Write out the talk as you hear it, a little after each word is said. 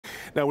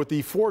Now, with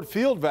the Ford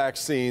Field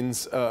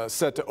vaccines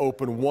set to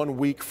open 1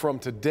 week from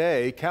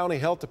today, county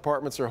health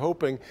departments are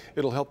hoping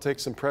it'll help take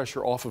some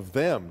pressure off of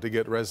them to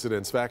get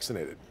residents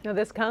vaccinated. Now,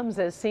 this comes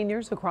as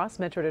seniors across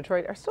Metro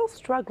Detroit are still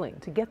struggling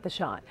to get the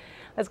shot.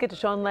 Let's get to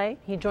Sean Lay.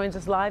 He joins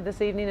us live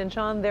this evening. And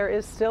Sean, there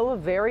is still a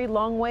very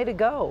long way to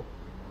go.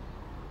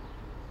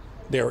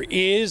 There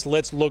is.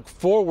 Let's look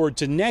forward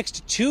to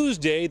next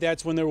Tuesday.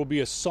 That's when there will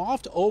be a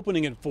soft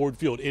opening at Ford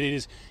Field. It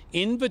is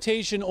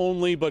invitation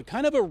only, but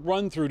kind of a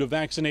run through to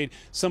vaccinate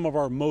some of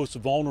our most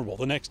vulnerable.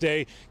 The next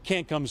day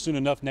can't come soon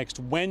enough. Next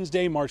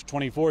Wednesday, March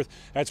 24th,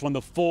 that's when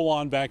the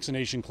full-on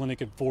vaccination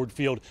clinic at Ford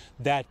Field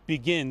that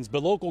begins.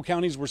 But local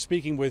counties we're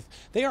speaking with,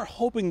 they are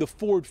hoping the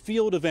Ford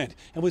Field event,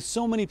 and with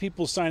so many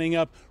people signing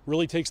up,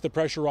 really takes the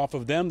pressure off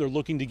of them. They're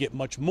looking to get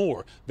much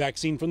more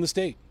vaccine from the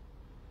state.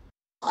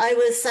 I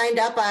was signed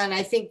up on,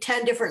 I think,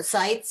 10 different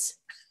sites.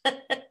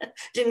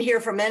 Didn't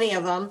hear from any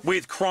of them.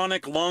 With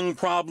chronic lung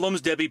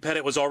problems, Debbie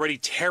Pettit was already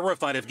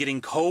terrified of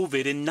getting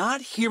COVID, and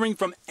not hearing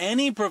from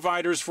any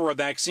providers for a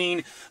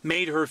vaccine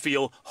made her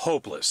feel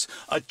hopeless.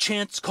 A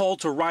chance call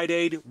to Rite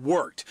Aid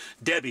worked.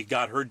 Debbie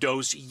got her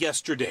dose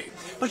yesterday.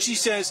 But she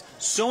says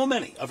so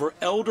many of her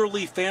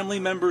elderly family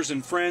members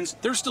and friends,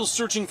 they're still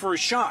searching for a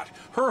shot.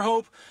 Her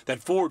hope that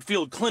Ford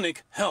Field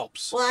Clinic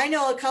helps. Well, I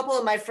know a couple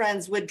of my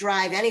friends would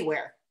drive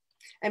anywhere.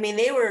 I mean,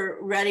 they were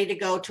ready to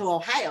go to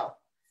Ohio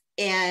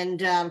and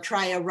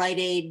try a Rite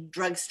Aid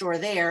drugstore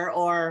there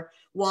or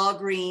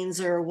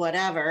Walgreens or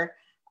whatever.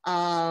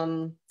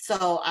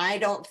 So I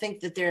don't think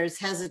that there's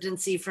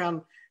hesitancy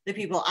from the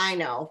people I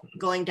know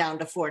going down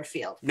to Ford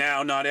Field.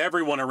 Now, not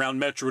everyone around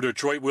Metro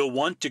Detroit will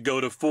want to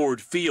go to Ford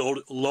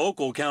Field.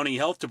 Local county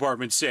health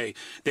departments say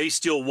they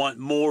still want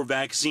more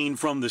vaccine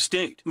from the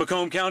state.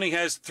 Macomb County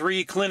has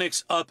 3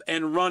 clinics up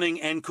and running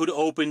and could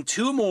open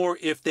 2 more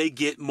if they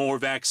get more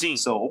vaccine.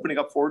 So opening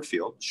up Ford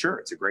Field, sure,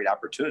 it's a great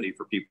opportunity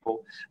for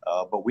people,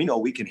 but we know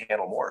we can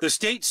handle more. The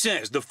state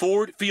says the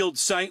Ford Field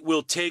site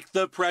will take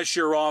the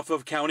pressure off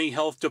of county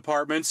health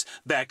departments.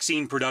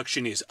 Vaccine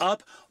production is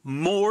up.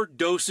 More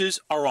doses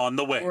are on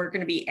the way. We're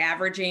going to be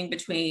averaging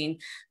between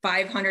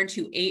 500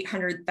 to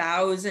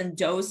 800,000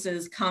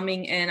 doses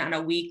coming in on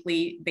a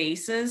weekly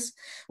basis,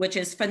 which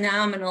is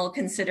phenomenal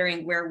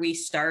considering where we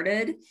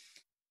started.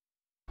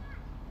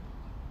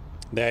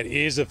 That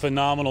is a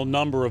phenomenal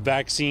number of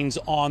vaccines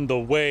on the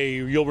way.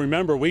 You'll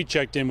remember we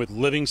checked in with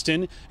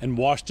Livingston and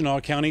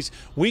Washtenaw counties.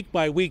 Week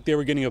by week, they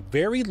were getting a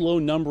very low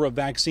number of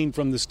vaccine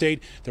from the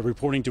state. They're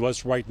reporting to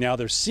us right now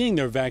they're seeing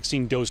their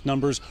vaccine dose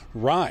numbers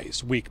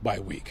rise week by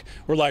week.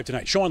 We're live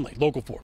tonight. Sean Lee, Local 4.